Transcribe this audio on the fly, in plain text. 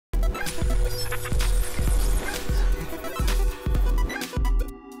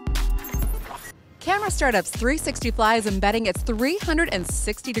Camera startup's 360 Fly is embedding its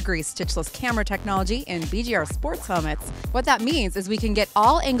 360-degree stitchless camera technology in BGR sports helmets. What that means is we can get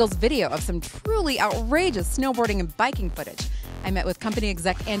all angles video of some truly outrageous snowboarding and biking footage. I met with company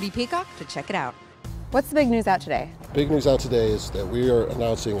exec Andy Peacock to check it out. What's the big news out today? Big news out today is that we are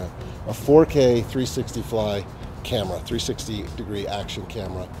announcing a 4K 360 Fly camera, 360-degree action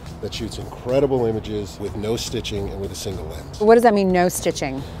camera that shoots incredible images with no stitching and with a single lens. What does that mean, no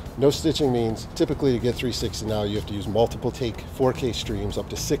stitching? No stitching means typically to get 360 now you have to use multiple take 4K streams, up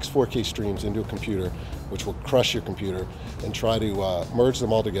to 6 4K streams into a computer, which will crush your computer, and try to merge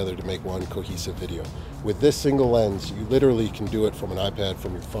them all together to make one cohesive video. With this single lens, you literally can do it from an iPad,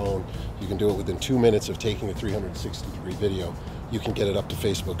 from your phone. You can do it within 2 minutes of taking a 360-degree video. You can get it up to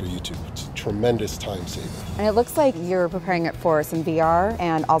Facebook or YouTube. It's a tremendous time saver. And it looks like you're preparing it for some VR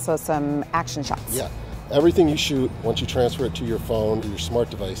and also some action shots. Yeah. Everything you shoot, once you transfer it to your phone or your smart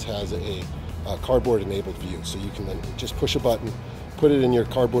device, has a cardboard-enabled view. So you can then just push a button, put it in your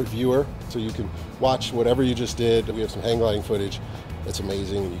cardboard viewer, so you can watch whatever you just did. We have some hang gliding footage. It's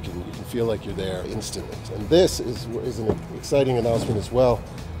amazing. You can feel like you're there instantly. And this is an exciting announcement as well.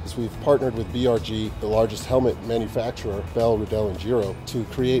 We've partnered with BRG, the largest helmet manufacturer, Bell, Riddell, and Giro, to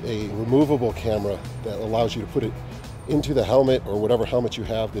create a removable camera that allows you to put it into the helmet or whatever helmet you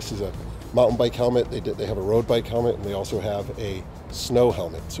have. This is a mountain bike helmet. They have a road bike helmet, and they also have a snow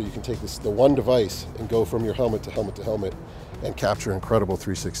helmet. So you can take the one device and go from your helmet to helmet to helmet and capture incredible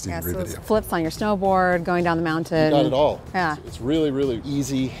 360-degree video. Flips on your snowboard, going down the mountain. You got it all. Yeah. It's really, really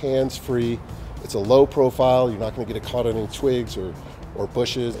easy, hands-free. It's a low profile. You're not going to get caught on any twigs or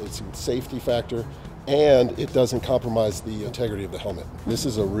bushes. It's a safety factor, and it doesn't compromise the integrity of the helmet. This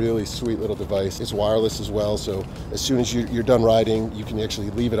is a really sweet little device. It's wireless as well, so as soon as you're done riding, you can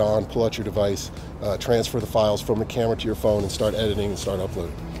actually leave it on, pull out your device, transfer the files from the camera to your phone, and start editing and start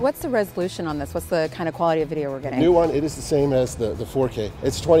uploading. What's the resolution on this? What's the kind of quality of video we're getting? The new one, it is the same as the 4K.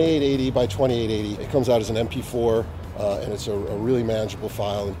 It's 2880 by 2880. It comes out as an MP4. And it's a really manageable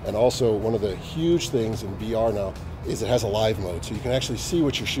file. And also, one of the huge things in VR now is it has a live mode, so you can actually see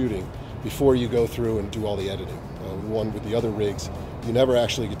what you're shooting before you go through and do all the editing. One with the other rigs, you never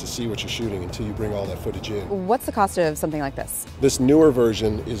actually get to see what you're shooting until you bring all that footage in. What's the cost of something like this? This newer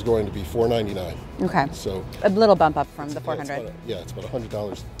version is going to be $499. Okay. So a little bump up from the $400. Yeah, it's about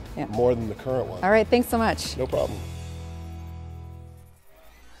 $100 more than the current one. All right, thanks so much. No problem.